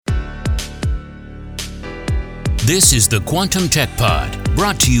This is the Quantum Tech Pod,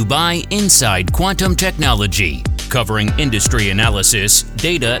 brought to you by Inside Quantum Technology, covering industry analysis,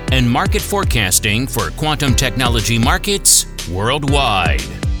 data, and market forecasting for quantum technology markets worldwide.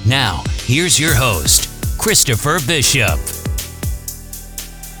 Now, here's your host, Christopher Bishop.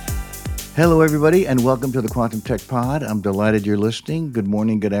 Hello, everybody, and welcome to the Quantum Tech Pod. I'm delighted you're listening. Good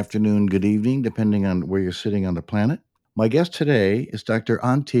morning, good afternoon, good evening, depending on where you're sitting on the planet. My guest today is Dr.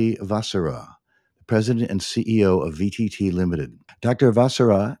 Antti Vasara, President and CEO of VTT Limited. Dr.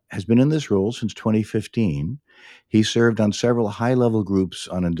 Vasara has been in this role since 2015. He served on several high-level groups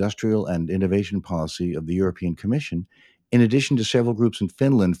on industrial and innovation policy of the European Commission, in addition to several groups in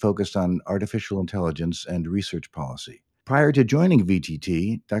Finland focused on artificial intelligence and research policy. Prior to joining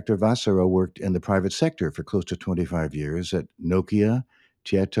VTT, Dr. Vasara worked in the private sector for close to 25 years at Nokia,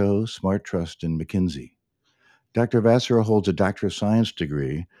 Tieto, Smart Trust, and McKinsey. Dr. Vasara holds a Doctor of Science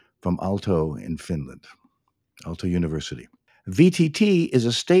degree from Aalto in Finland, Aalto University. VTT is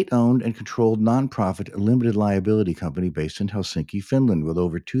a state-owned and controlled nonprofit limited liability company based in Helsinki, Finland, with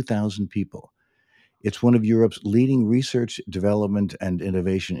over 2,000 people. It's one of Europe's leading research, development, and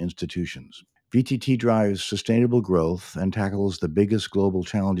innovation institutions. VTT drives sustainable growth and tackles the biggest global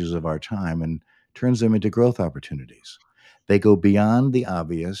challenges of our time and turns them into growth opportunities. They go beyond the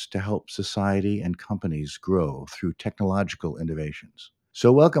obvious to help society and companies grow through technological innovations.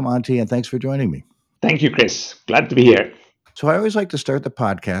 So welcome, Antti, and thanks for joining me. Thank you, Chris. Glad to be here. So I always like to start the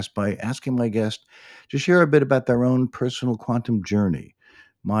podcast by asking my guest to share a bit about their own personal quantum journey.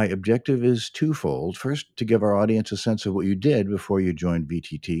 My objective is twofold. First, to give our audience a sense of what you did before you joined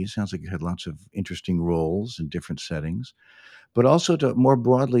VTT. Sounds like you had lots of interesting roles in different settings, but also to more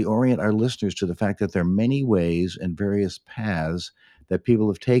broadly orient our listeners to the fact that there are many ways and various paths that people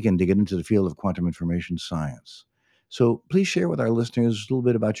have taken to get into the field of quantum information science. So please share with our listeners a little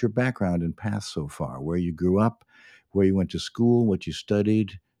bit about your background and path so far, where you grew up, where you went to school, what you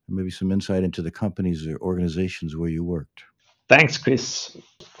studied, and maybe some insight into the companies or organizations where you worked. Thanks, Chris.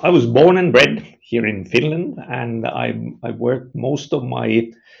 I was born and bred here in Finland, and I worked most of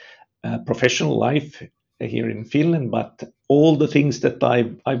my professional life here in Finland. But all the things that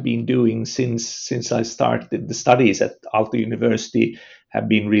I've been doing since I started the studies at Aalto University have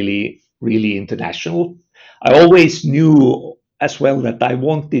been really, really international. I always knew as well that I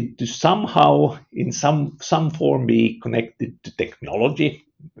wanted to somehow, in some form, be connected to technology.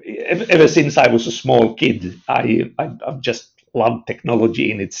 Ever since I was a small kid, I've just loved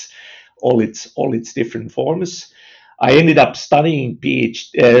technology in all its different forms. I ended up studying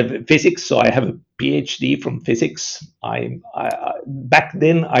physics, so I have a PhD from physics. Back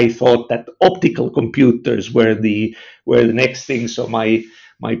then I thought that optical computers were the next thing. So my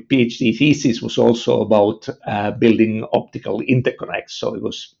PhD thesis was also about building optical interconnects. So it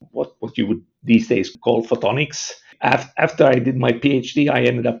was what you would these days call photonics. After I did my PhD, I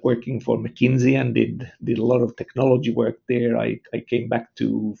ended up working for McKinsey and did a lot of technology work there. I came back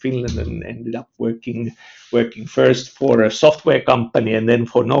to Finland and ended up working first for a software company and then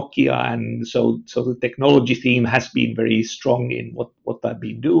for Nokia. And so the technology theme has been very strong in what I've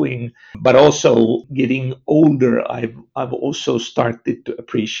been doing. But also getting older, I've also started to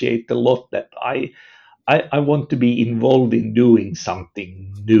appreciate a lot that I want to be involved in doing something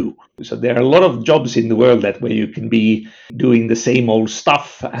new. So there are a lot of jobs in the world where you can be doing the same old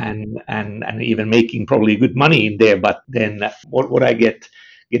stuff and even making probably good money in there. But then what I get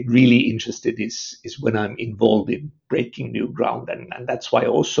really interested is when I'm involved in breaking new ground, and that's why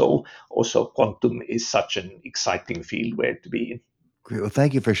also quantum is such an exciting field where to be in. Great. Well,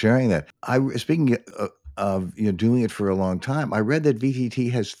 thank you for sharing that. Speaking of doing it for a long time, I read that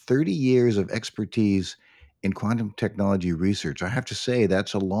VTT has 30 years of expertise in quantum technology research. I have to say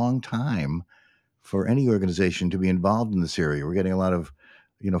that's a long time for any organization to be involved in this area. We're getting a lot of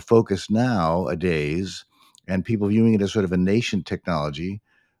focus nowadays, and people viewing it as sort of a nascent technology.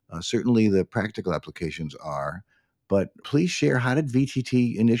 Certainly, the practical applications are. But please share, how did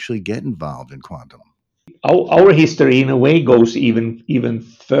VTT initially get involved in quantum? Our history, in a way, goes even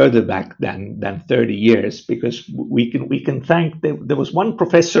further back than 30 years, because we can thank there was one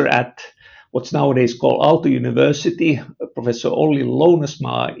professor at what's nowadays called Aalto University, Professor Olli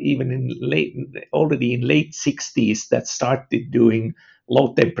Lounesmaa, already in late 60s, that started doing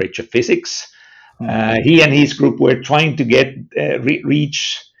low temperature physics. He and his group were trying to get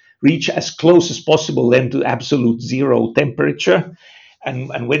reach as close as possible then to absolute zero temperature.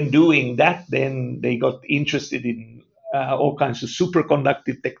 And when doing that, then they got interested in all kinds of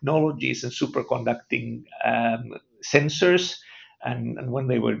superconductive technologies and superconducting sensors. And when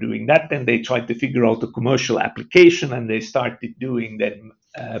they were doing that, then they tried to figure out a commercial application, and they started doing then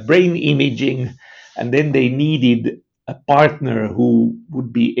brain imaging And then they needed a partner who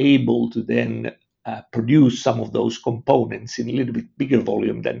would be able to then produce some of those components in a little bit bigger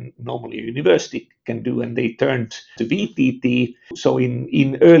volume than normally a university can do, and they turned to VTT. So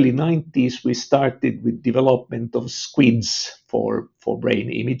in early 90s, we started with development of squids for brain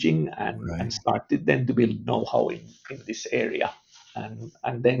imaging, and started then to build know-how in this area. And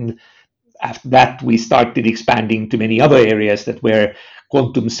then after that, we started expanding to many other areas that where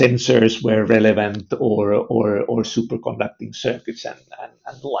quantum sensors were relevant, or superconducting circuits and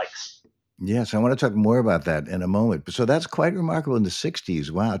the likes. Yes, I want to talk more about that in a moment. So that's quite remarkable in the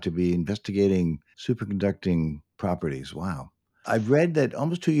 60s. Wow, to be investigating superconducting properties. Wow. I've read that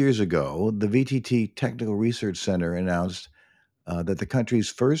almost 2 years ago, the VTT Technical Research Centre announced that the country's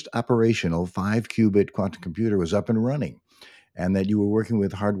first operational 5-qubit quantum computer was up and running, and that you were working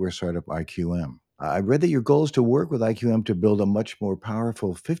with hardware startup IQM. I read that your goal is to work with IQM to build a much more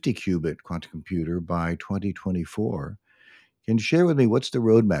powerful 50-qubit quantum computer by 2024. Can you share with me what's the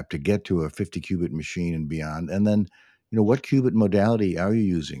roadmap to get to a 50-qubit machine and beyond? And then, what qubit modality are you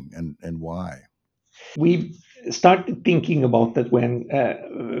using and why? We started thinking about that when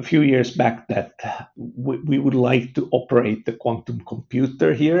a few years back, that we would like to operate the quantum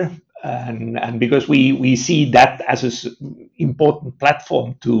computer here, and because we see that as an important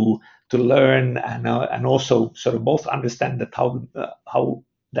platform to learn, and also sort of both understand that how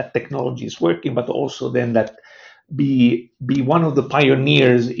that technology is working, but also then that be one of the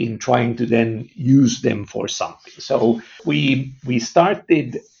pioneers in trying to then use them for something. So we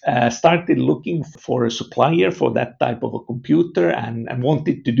started looking for a supplier for that type of a computer, and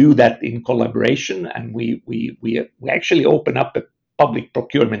wanted to do that in collaboration. And we actually opened up a public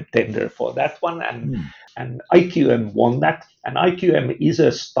procurement tender for that one, and IQM won that. And IQM is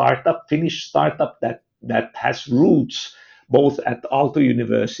a startup, Finnish startup that has roots both at Aalto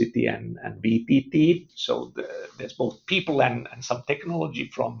University and VTT. So there's both people and some technology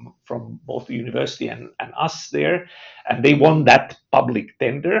from both the university and us there. And they won that public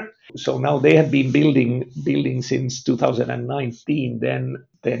tender. So now they have been building since 2019,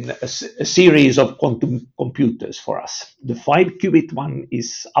 then a series of quantum computers for us. The 5-qubit one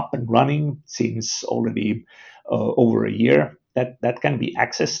is up and running since already over a year. That can be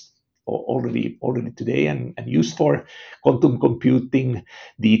accessed already today and used for quantum computing.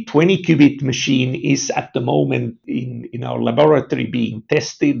 The 20-qubit machine is at the moment in our laboratory being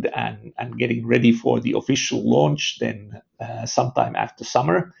tested and getting ready for the official launch then sometime after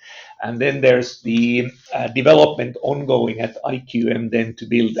summer. And then there's the development ongoing at IQM then to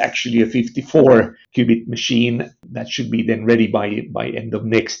build actually a 54-qubit machine that should be then ready by end of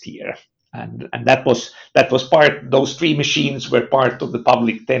next year. And that was part. Those 3 machines were part of the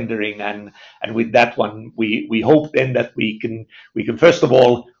public tendering, and with that one, we hope then that we can first of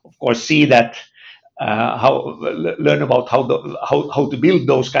all, of course, see that learn about how to build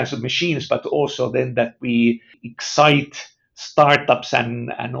those kinds of machines, but also then that we excite startups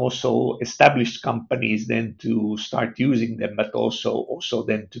and also established companies then to start using them, but also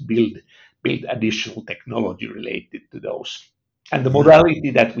then to build additional technology related to those. And the modality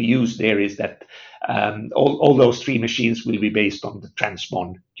that we use there is that all those 3 machines will be based on the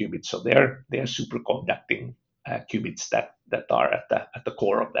transmon qubits. So they're superconducting qubits that are at the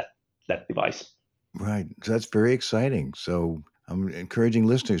core of that device. Right. So that's very exciting. So I'm encouraging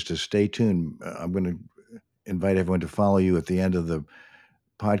listeners to stay tuned. I'm going to invite everyone to follow you at the end of the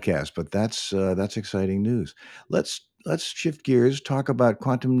podcast, but that's exciting news. Let's shift gears, talk about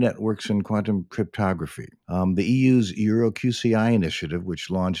quantum networks and quantum cryptography. The EU's EuroQCI initiative,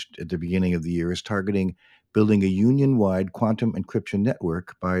 which launched at the beginning of the year, is targeting building a union-wide quantum encryption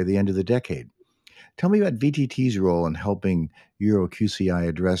network by the end of the decade. Tell me about VTT's role in helping EuroQCI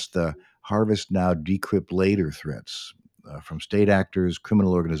address the harvest now, decrypt later threats from state actors,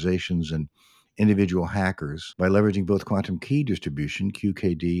 criminal organizations, and individual hackers by leveraging both quantum key distribution,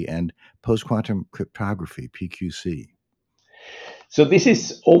 QKD, and post-quantum cryptography, PQC. So this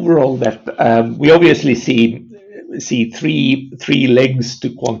is overall that we obviously see three legs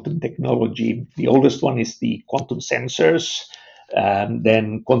to quantum technology. The oldest one is the quantum sensors,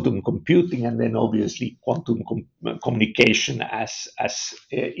 then quantum computing, and then obviously quantum communication as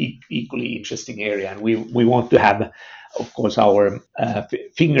equally interesting area. And we want to have, of course, our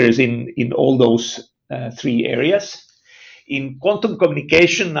fingers in all those 3 areas. In quantum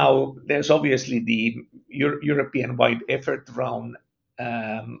communication now, there's obviously the European-wide effort around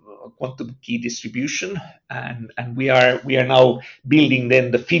quantum key distribution, and we are now building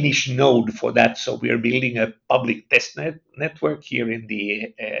then the Finnish node for that. So we are building a public test network here in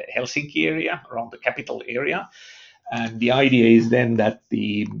the Helsinki area, around the capital area. And the idea is then that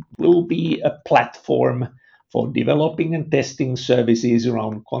the will be a platform for developing and testing services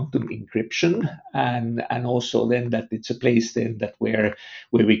around quantum encryption, and also then that it's a place then that where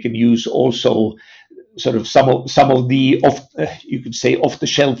we can use also sort of some of the you could say off the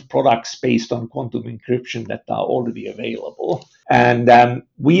shelf products based on quantum encryption that are already available. And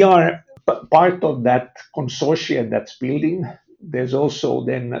we are part of that consortium that's building. There's also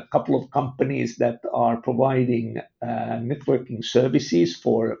then a couple of companies that are providing networking services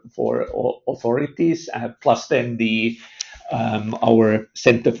for authorities, plus then the our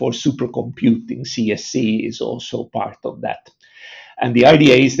Center for Supercomputing, CSC, is also part of that. And the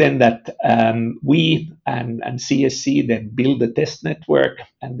idea is then that we and CSC then build a test network,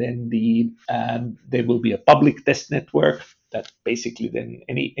 and then there will be a public test network that basically then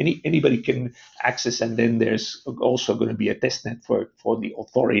anybody can access, and then there's also going to be a test network for the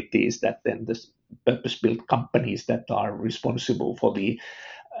authorities that then the purpose-built companies that are responsible for the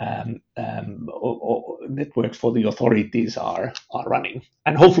networks for the authorities are running.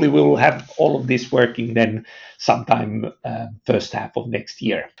 And hopefully we will have all of this working then sometime first half of next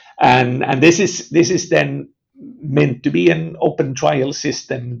year. And this is then meant to be an open trial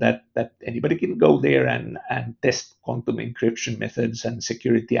system that anybody can go there and test quantum encryption methods and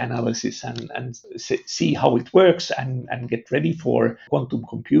security analysis and see how it works and get ready for quantum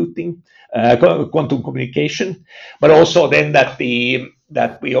computing, quantum communication, but also then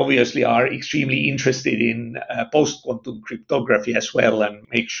that we obviously are extremely interested in post-quantum cryptography as well, and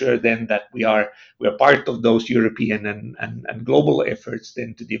make sure then that we are part of those European and global efforts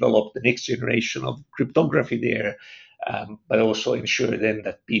then to develop the next generation of cryptography there, but also ensure then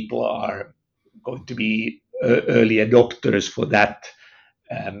that people are going to be early adopters for that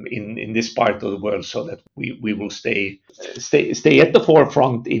in this part of the world, so that we will stay at the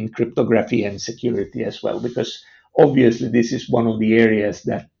forefront in cryptography and security as well, because obviously this is one of the areas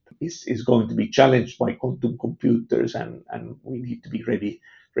that is going to be challenged by quantum computers, and we need to be ready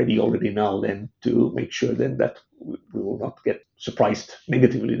already now then to make sure then that we will not get surprised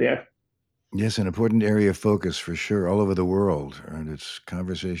negatively there. Yes, an important area of focus for sure all over the world, and it's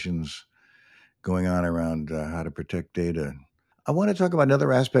conversations going on around how to protect data. I want to talk about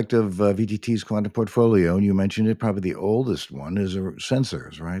another aspect of VTT's quantum portfolio, and you mentioned it, probably the oldest one is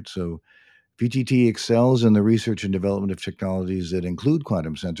sensors, right? So VTT excels in the research and development of technologies that include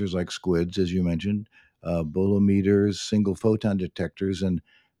quantum sensors like squids, as you mentioned, bolometers, single photon detectors, and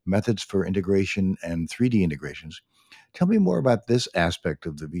methods for integration and 3D integrations. Tell me more about this aspect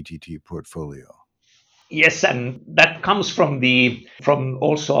of the VTT portfolio. Yes, and that comes from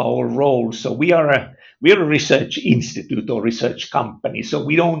also our role. So we are a research institute or research company. So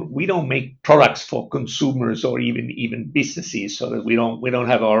we don't make products for consumers or even businesses. So that we don't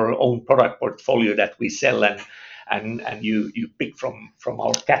have our own product portfolio that we sell and you pick from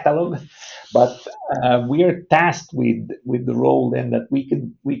our catalog. But we are tasked with the role then that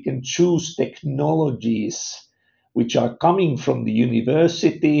we can choose technologies which are coming from the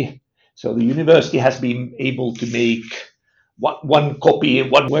university. So the university has been able to make one copy,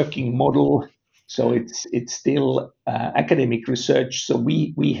 one working model. So it's still academic research. So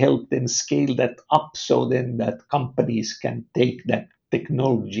we help them scale that up, so then that companies can take that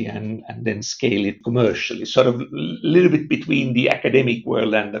technology and then scale it commercially, sort of a little bit between the academic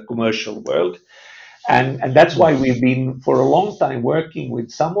world and the commercial world. And that's why we've been for a long time working with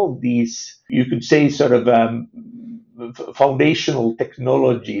some of these, you could say, sort of foundational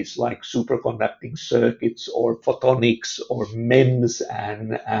technologies like superconducting circuits or photonics or MEMS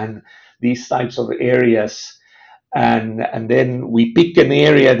and these types of areas. And then we pick an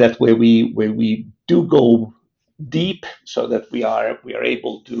area that where we do go deep, so that we are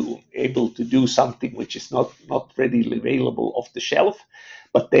able to do something which is not readily available off the shelf,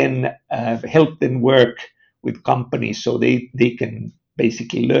 but then help them work with companies so they can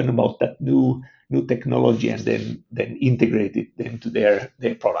basically learn about that new technology and then integrate it into their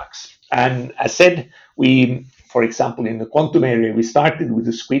products. And as said, we, for example, in the quantum area, we started with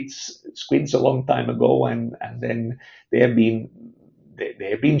the squids a long time ago, and then they have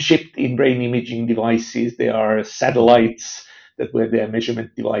been shipped in brain imaging devices. There are satellites that were their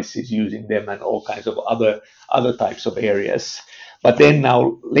measurement devices using them, and all kinds of other types of areas. But then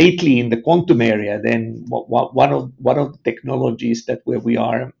now, lately in the quantum area, then one of the technologies that where we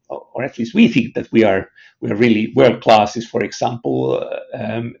are, or at least we think that we're really world class, is, for example,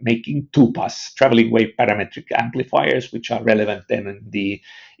 making TUPAS, traveling wave parametric amplifiers, which are relevant then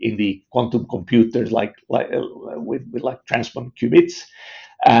in the quantum computers like transpond qubits.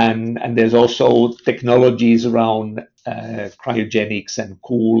 And there's also technologies around cryogenics and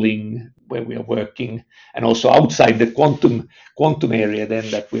cooling, where we are working, and also outside the quantum area. Then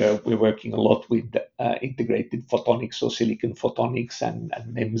that we're working a lot with integrated photonics, so silicon photonics and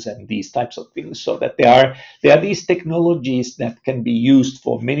MEMS and these types of things. So that there are these technologies that can be used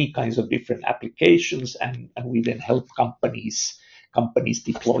for many kinds of different applications, and we then help companies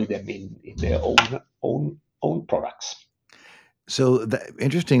deploy them in their own products. So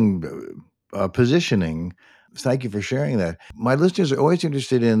interesting positioning. Thank you for sharing that. My listeners are always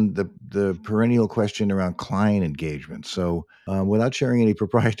interested in the perennial question around client engagement. So without sharing any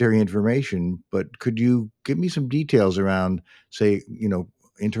proprietary information, but could you give me some details around, say,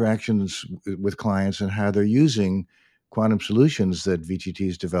 interactions with clients and how they're using quantum solutions that VTT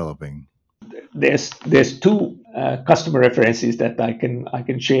is developing? There's two customer references that I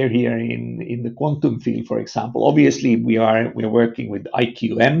can share here in the quantum field. For example, obviously we're working with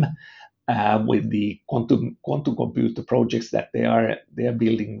IQM with the quantum computer projects that they are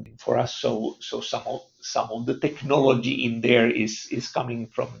building for us. So some of the technology in there is coming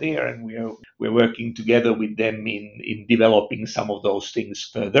from there, and we're working together with them in developing some of those things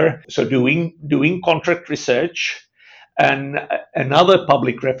further. So doing contract research. And another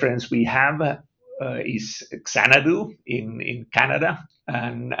public reference we have is Xanadu in Canada,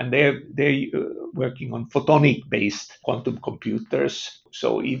 and they're working on photonic based quantum computers.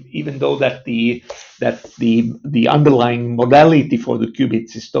 So even though that the underlying modality for the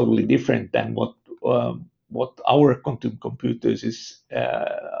qubits is totally different than what our quantum computers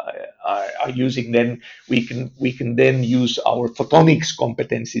are using, then we can then use our photonics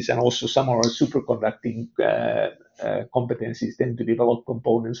competencies and also some of our superconducting competencies then to develop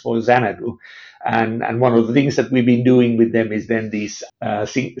components for Xanadu. And one of the things that we've been doing with them is then these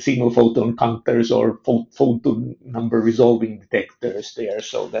single photon counters or photon number resolving detectors there,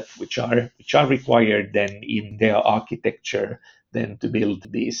 so that which are required then in their architecture then to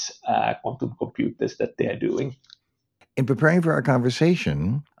build these quantum computers that they're doing. In preparing for our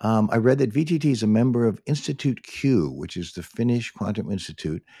conversation, I read that VTT is a member of Institute Q, which is the Finnish Quantum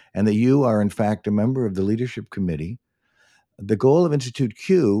Institute, and that you are, in fact, a member of the leadership committee. The goal of Institute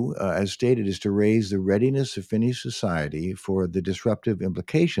Q, as stated, is to raise the readiness of Finnish society for the disruptive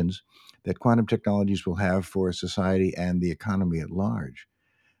implications that quantum technologies will have for society and the economy at large.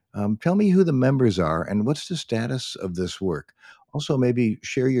 Tell me who the members are and what's the status of this work. Also, maybe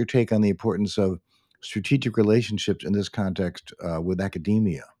share your take on the importance of strategic relationships in this context with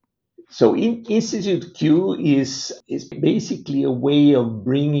academia. So Institute Q is basically a way of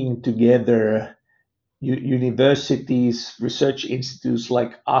bringing together universities, research institutes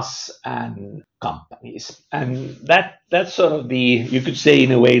like us, and companies. And that's sort of you could say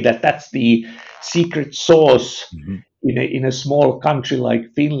in a way that's the secret sauce in a small country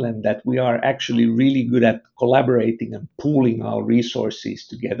like Finland, that we are actually really good at collaborating and pooling our resources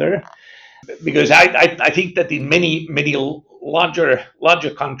together. Because I think that in many larger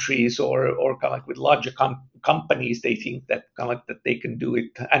countries or kind of like with larger companies, they think that kind of like that they can do it,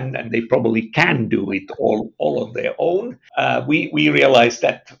 and they probably can do it all on their own. We realize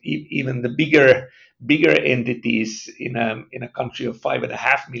that even the bigger entities in a country of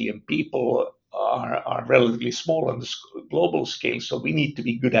 5.5 million people are relatively small on the global scale. So we need to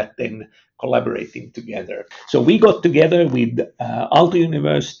be good at then collaborating together. So we got together with Aalto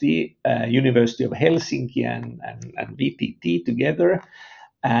University, University of Helsinki, and VTT together,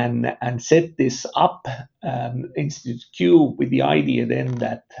 and set this up, Institute Q, with the idea then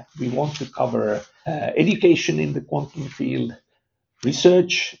that we want to cover education in the quantum field,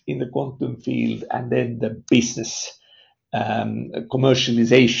 research in the quantum field, and then the business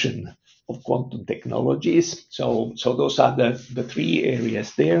commercialization of quantum technologies. So those are the three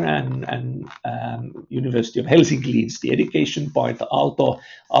areas there, and University of Helsinki leads the education part, Aalto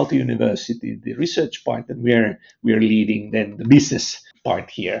University the research part, and we're leading then the business part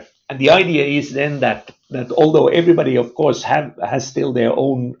here. And the idea is then that although everybody, of course, has still their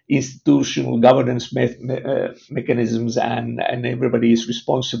own institutional governance mechanisms, and everybody is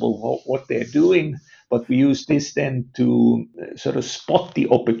responsible for what they're doing, but we use this then to sort of spot the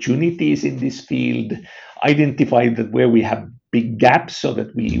opportunities in this field, identify that where we have big gaps, so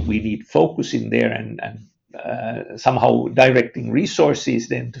that we need focus in there, and somehow directing resources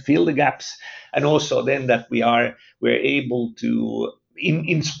then to fill the gaps, and also then that we're able to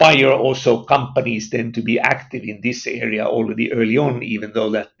inspire also companies then to be active in this area already early on, even though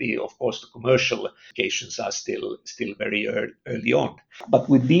that of course the commercial applications are still very early on. But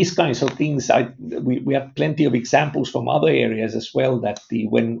with these kinds of things, we have plenty of examples from other areas as well, that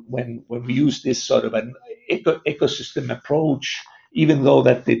when we use this sort of an ecosystem approach even though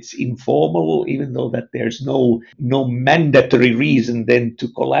that it's informal, even though that there's no mandatory reason then to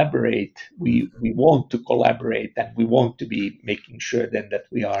collaborate. We want to collaborate, and we want to be making sure then that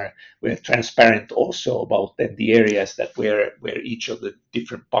we're transparent also about then the areas that where each of the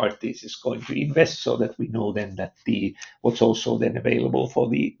different parties is going to invest, so that we know then that what's also then available for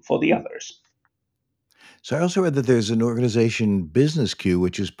the others. So I also read that there's an organization, Business Q,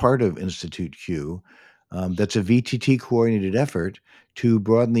 which is part of Institute Q, that's a VTT coordinated effort to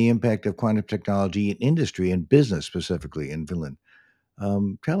broaden the impact of quantum technology in industry and business, specifically in Finland.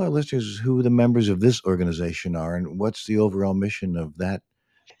 Tell our listeners who the members of this organization are and what's the overall mission of that.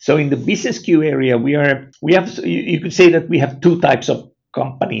 So in the business queue area, we have you could say that we have two types of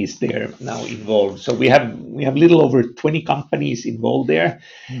companies there now involved. So we have little over 20 companies involved there.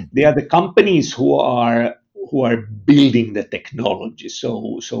 Hmm. They are the companies who are building the technology.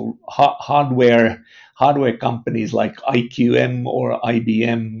 So hardware companies like IQM or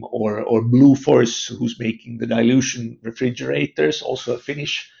IBM or Blueforce, who's making the dilution refrigerators, also a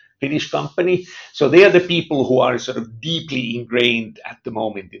Finnish company. So they are the people who are sort of deeply ingrained at the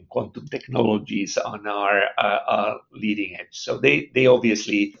moment in quantum technologies on our leading edge. So they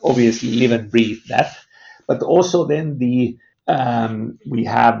obviously live and breathe that. But also then we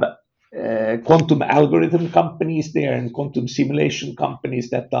have quantum algorithm companies there and quantum simulation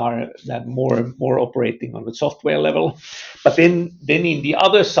companies that are more operating on the software level. But then in the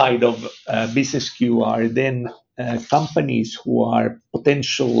other side of business queue are then companies who are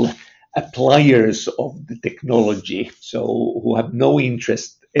potential appliers of the technology, so who have no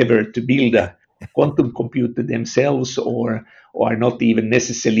interest ever to build a quantum computer themselves, or are not even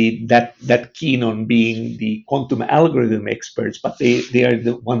necessarily that keen on being the quantum algorithm experts, but they are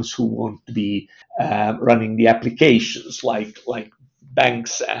the ones who want to be running the applications, like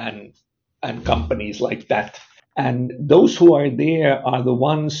banks and companies like that. And those who are there are the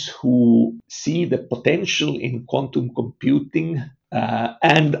ones who see the potential in quantum computing,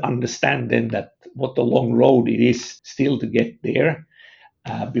 and understand then that what a long road it is still to get there,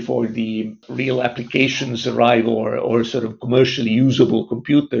 before the real applications arrive, or sort of commercially usable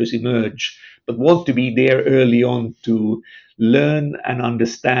computers emerge, but want to be there early on to learn and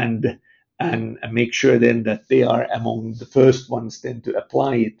understand, and make sure then that they are among the first ones then to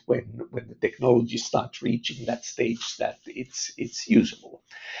apply it when the technology starts reaching that stage that it's usable.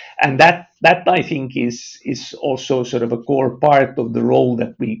 And that I think is also sort of a core part of the role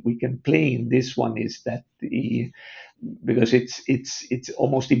that we can play in this one, is that because it's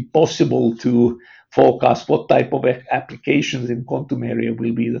almost impossible to forecast what type of applications in quantum area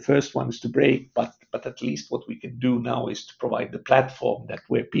will be the first ones to break, but at least what we can do now is to provide the platform that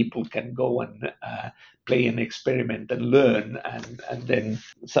where people can go and play and experiment and learn, and then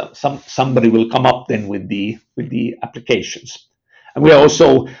somebody will come up then with the applications. And we are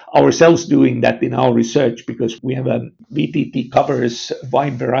also ourselves doing that in our research, because we have a VTT covers a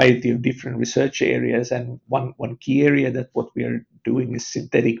wide variety of different research areas. And one key area that what we are doing is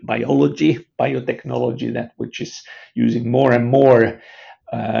synthetic biology, biotechnology, that which is using more and more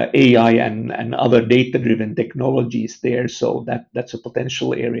AI and other data-driven technologies there. So that's a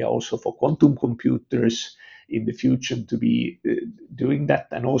potential area also for quantum computers in the future to be doing that.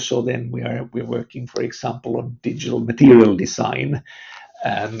 And also then we're working, for example, on digital material design.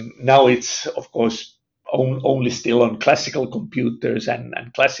 Now it's of course only still on classical computers and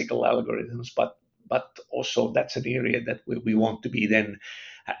classical algorithms, but also that's an area that we want to be then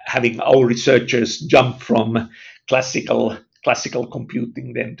having our researchers jump from classical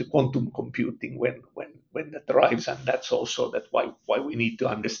computing then to quantum computing when that arrives. And that's also that why we need to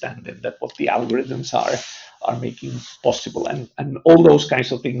understand then that what the algorithms are making possible, and all those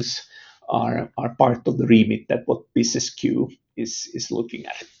kinds of things are part of the remit that what Business Q is looking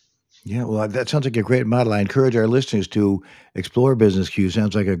at. Yeah, well, that sounds like a great model. I encourage our listeners to explore Business Q.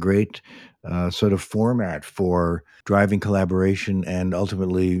 Sounds like a great sort of format for driving collaboration and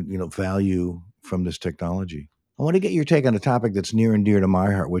ultimately, value from this technology. I want to get your take on a topic that's near and dear to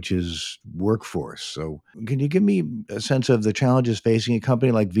my heart, which is workforce. So, can you give me a sense of the challenges facing a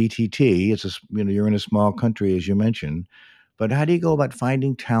company like VTT? You're in a small country, as you mentioned, but how do you go about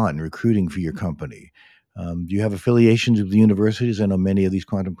finding talent and recruiting for your company? Do you have affiliations with the universities? I know many of these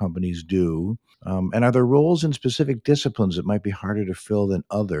quantum companies do. And are there roles in specific disciplines that might be harder to fill than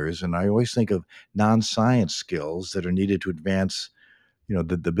others? And I always think of non-science skills that are needed to advance,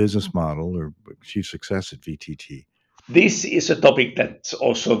 the business model or achieve success at VTT. This is a topic that's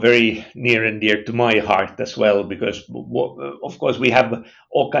also very near and dear to my heart as well, because of course we have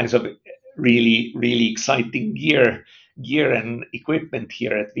all kinds of really exciting gear gear and equipment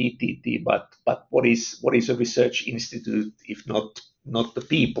here at VTT, but what is a research institute if not the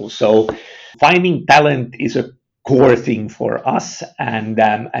people? So finding talent is a core thing for us, and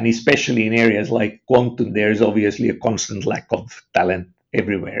especially in areas like quantum, there's obviously a constant lack of talent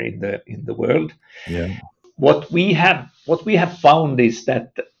everywhere in the world. Yeah. What we have found is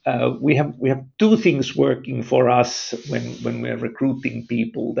that we have two things working for us when we're recruiting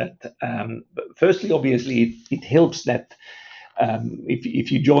people. That firstly, obviously, it helps that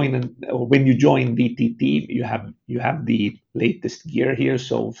if you join or when you join VTT, you have the latest gear here.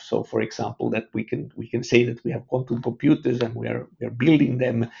 So for example, that we can say that we have quantum computers and we are building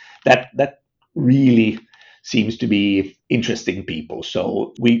them. That really seems to be interesting people.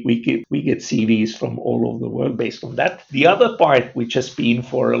 So we get CVs from all over the world based on that. The other part, which has been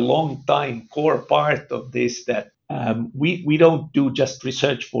for a long time core part of this, that we don't do just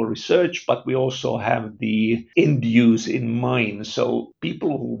research for research, but we also have the end use in mind. So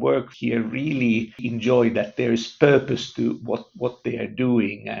people who work here really enjoy that there is purpose to what they are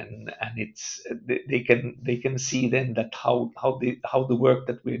doing, and it's they can see then that how the work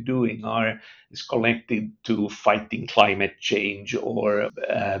that we're doing is connected to fighting climate change or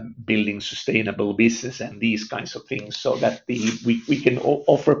building sustainable business and these kinds of things, so that we can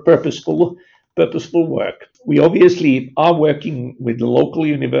offer purposeful work. We obviously are working with the local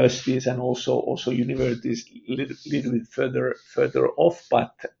universities and also universities a little bit further off,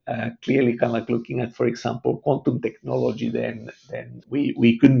 but clearly kind of like looking at, for example, quantum technology, then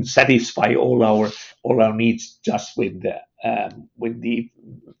we couldn't satisfy all our needs just with the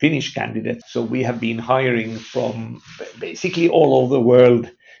Finnish candidates. So we have been hiring from basically all over the world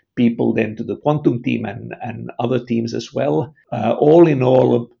people then to the quantum team and other teams as well. All in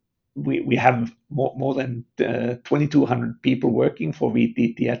all, we have more than 2,200 people working for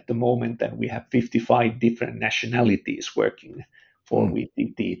VTT at the moment, and we have 55 different nationalities working for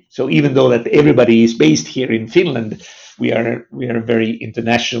VTT. So even though that everybody is based here in Finland, we are a very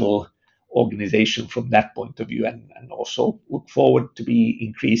international organization from that point of view, and also look forward to be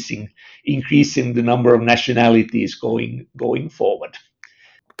increasing the number of nationalities going forward.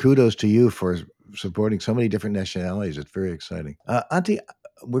 Kudos to you for supporting so many different nationalities. It's very exciting. Antti,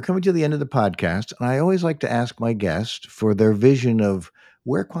 we're coming to the end of the podcast, and I always like to ask my guest for their vision of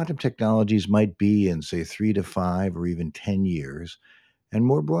where quantum technologies might be in, say, 3 to 5 or even 10 years. And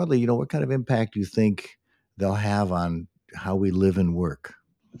more broadly, what kind of impact you think they'll have on how we live and work.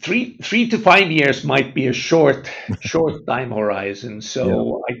 3 to 5 years might be a short time horizon. Yeah.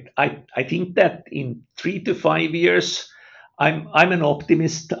 So I think that in 3 to 5 years, I'm an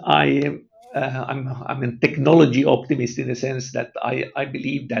optimist. I'm a technology optimist in the sense that I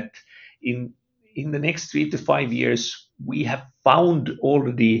believe that in the next 3 to 5 years we have found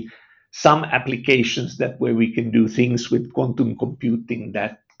already some applications that where we can do things with quantum computing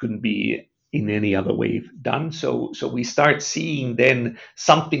that couldn't be in any other way done. So we start seeing then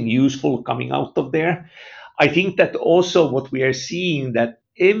something useful coming out of there. I think that also what we are seeing, that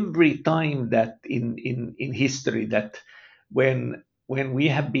every time that in history, that when we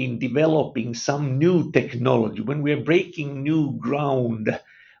have been developing some new technology, when we are breaking new ground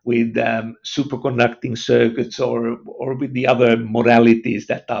with superconducting circuits or with the other modalities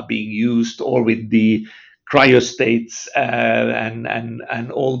that are being used, or with the cryostates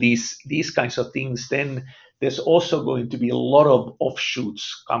and all these kinds of things, then there's also going to be a lot of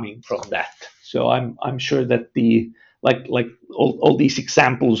offshoots coming from that. So I'm sure that the like all these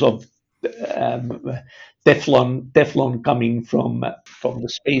examples of Teflon coming from the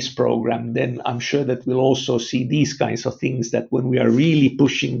space program, then I'm sure that we'll also see these kinds of things, that when we are really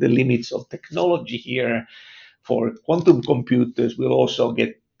pushing the limits of technology here for quantum computers, we'll also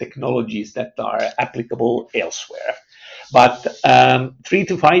get technologies that are applicable elsewhere. But 3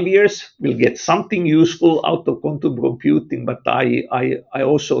 to 5 years, we'll get something useful out of quantum computing. But I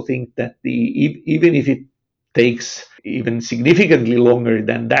also think that even if it takes even significantly longer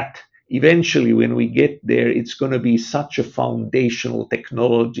than that, eventually when we get there, it's going to be such a foundational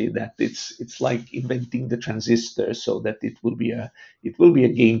technology that it's like inventing the transistor, so that it will be a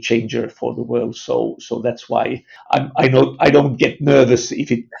game changer for the world. So that's why I don't get nervous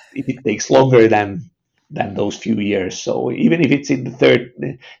if it takes longer than those few years. So even if it's in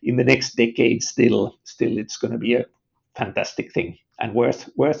the next decade, still it's going to be a fantastic thing and worth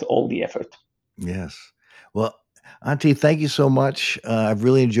all the effort. Yes. Well, Antti, thank you so much. I've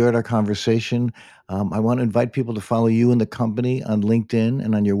really enjoyed our conversation. I want to invite people to follow you and the company on LinkedIn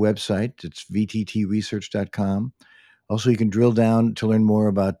and on your website. It's vttresearch.com. Also, you can drill down to learn more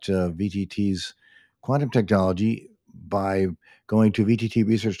about VTT's quantum technology by going to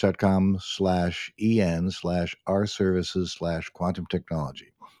vttresearch.com/en/rservices/quantum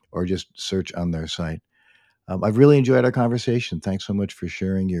technology, or just search on their site. I've really enjoyed our conversation. Thanks so much for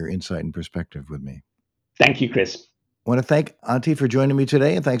sharing your insight and perspective with me. Thank you, Chris. I want to thank Antti for joining me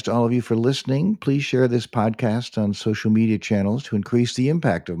today, and thanks to all of you for listening. Please share this podcast on social media channels to increase the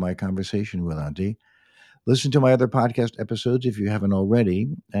impact of my conversation with Antti. Listen to my other podcast episodes if you haven't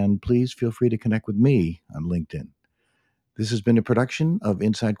already, and please feel free to connect with me on LinkedIn. This has been a production of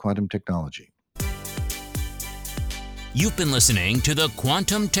Inside Quantum Technology. You've been listening to the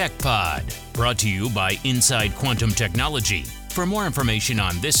Quantum Tech Pod, brought to you by Inside Quantum Technology. For more information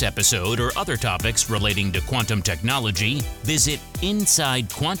on this episode or other topics relating to quantum technology, visit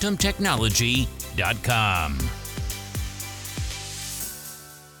InsideQuantumTechnology.com.